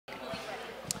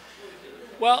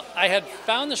Well, I had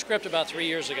found the script about 3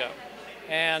 years ago,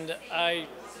 and I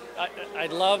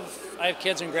have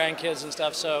kids and grandkids and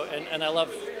stuff, so, and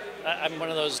I'm one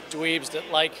of those dweebs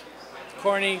that like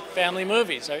corny family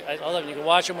movies. I love them. You can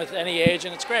watch them with any age,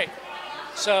 and it's great.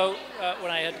 So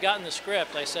when I had gotten the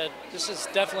script, I said, this is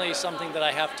definitely something that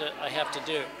I have to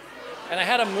do. And I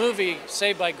had a movie,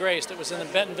 Saved by Grace, that was in the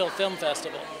Bentonville Film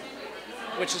Festival,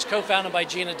 which is co-founded by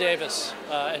Gina Davis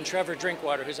and Trevor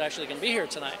Drinkwater, who's actually going to be here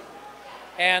tonight.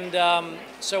 And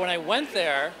so when I went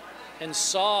there and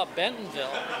saw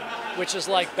Bentonville, which is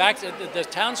like the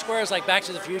town square is like Back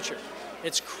to the Future.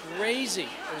 It's crazy.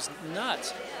 It was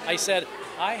nuts. I said,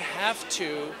 I have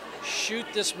to shoot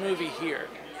this movie here.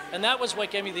 And that was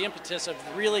what gave me the impetus of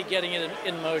really getting it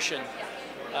in motion.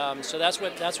 So that's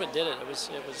what did it. It was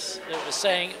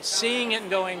seeing it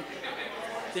and going,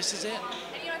 this is it.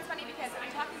 And you know, it's funny because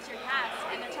I'm talking to your cast,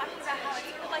 and they're talking about how it's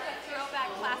sort of like a throwback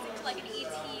classic to like an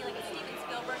E.T., like a Steven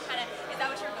Spielberg kind of. Is that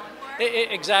what you're going for?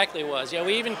 It exactly was. Yeah,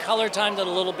 we even color timed it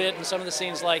a little bit in some of the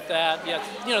scenes like that. Yeah,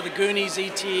 you know, the Goonies,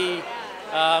 E.T.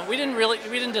 We didn't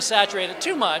desaturate it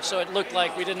too much, so it looked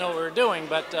like we didn't know what we were doing.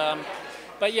 But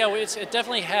yeah, it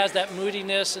definitely has that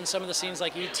moodiness in some of the scenes,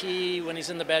 like E.T. when he's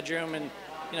in the bedroom, and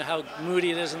you know how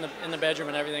moody it is in the bedroom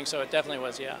and everything. So it definitely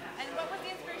was, yeah. And what was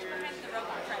the inspiration behind the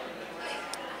robot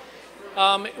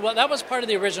friend? Well, that was part of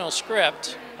the original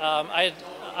script. I had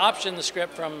optioned the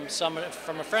script from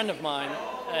a friend of mine,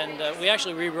 and we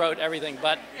actually rewrote everything.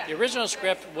 But the original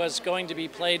script was going to be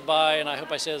played by, and I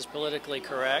hope I say this politically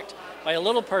correct, by a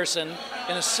little person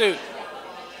in a suit.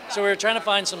 So we were trying to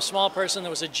find some small person that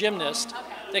was a gymnast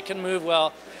that can move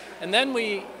well. And then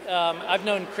I've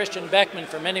known Christian Beckman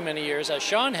for many, many years, as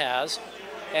Sean has,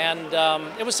 and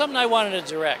it was something I wanted to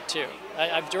direct too.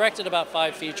 I've directed about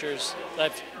 5 features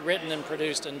that I've written and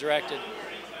produced and directed.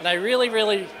 And I really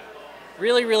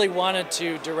wanted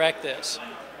to direct this.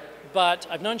 But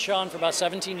I've known Sean for about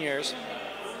 17 years,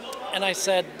 and I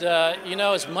said, you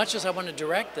know, as much as I want to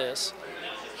direct this,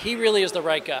 he really is the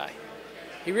right guy.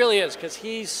 He really is, because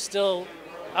he's still,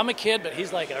 I'm a kid, but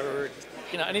he's like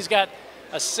and he's got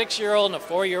a 6-year-old and a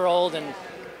 4-year-old, and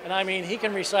I mean, he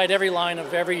can recite every line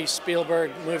of every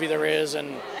Spielberg movie there is, and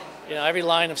you know, every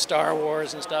line of Star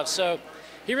Wars and stuff. So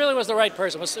he really was the right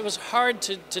person. It was hard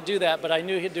to do that, but I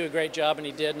knew he'd do a great job, and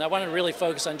he did. And I wanted to really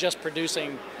focus on just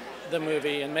producing the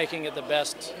movie and making it the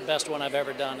best one I've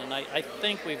ever done, and I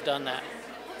think we've done that.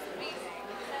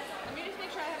 Let me just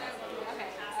make sure I have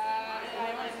I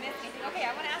don't want to miss anything. Okay,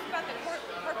 I want to ask about the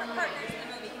corporate partners in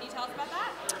the movie. Can you tell us about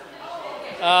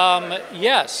that?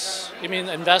 Yes. You mean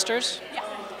investors? Yeah.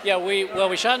 Yeah,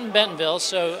 we shot in Bentonville,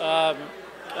 so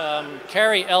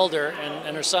Carrie Elder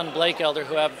and her son Blake Elder,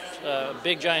 who have a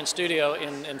big giant studio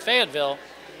in Fayetteville,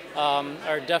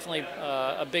 are definitely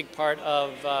a big part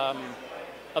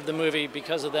of the movie.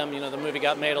 Because of them, you know, the movie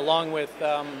got made, along with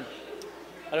I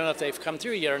don't know if they've come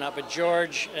through yet or not, but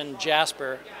George and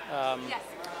Jasper. Yes.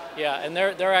 Yeah, and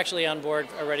they're actually on board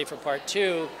already for part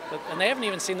 2, and they haven't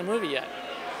even seen the movie yet.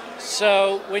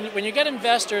 So when you get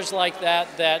investors like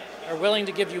that are willing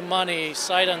to give you money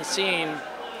sight unseen,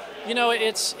 you know,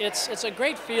 it's a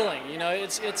great feeling. You know,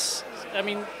 I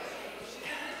mean,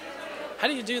 how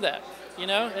do you do that? You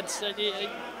know,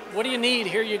 what do you need?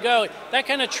 Here you go. That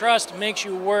kind of trust makes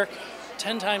you work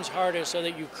 10 times harder so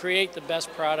that you create the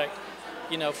best product,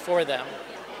 you know, for them. And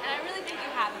I really think you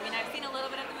have. I mean, I've seen a little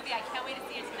bit of the movie. I can't wait to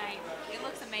see it tonight. It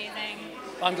looks amazing.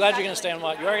 Well, I'm glad you're going to stay and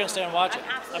watch. You are going to stay and watch it.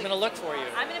 I'm going to look for you.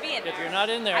 I'm going to be in there. If you're not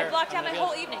in there, I blocked out my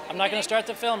whole evening. I'm not going to start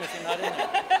the film if you're not in there.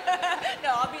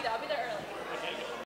 No, I'll be there early.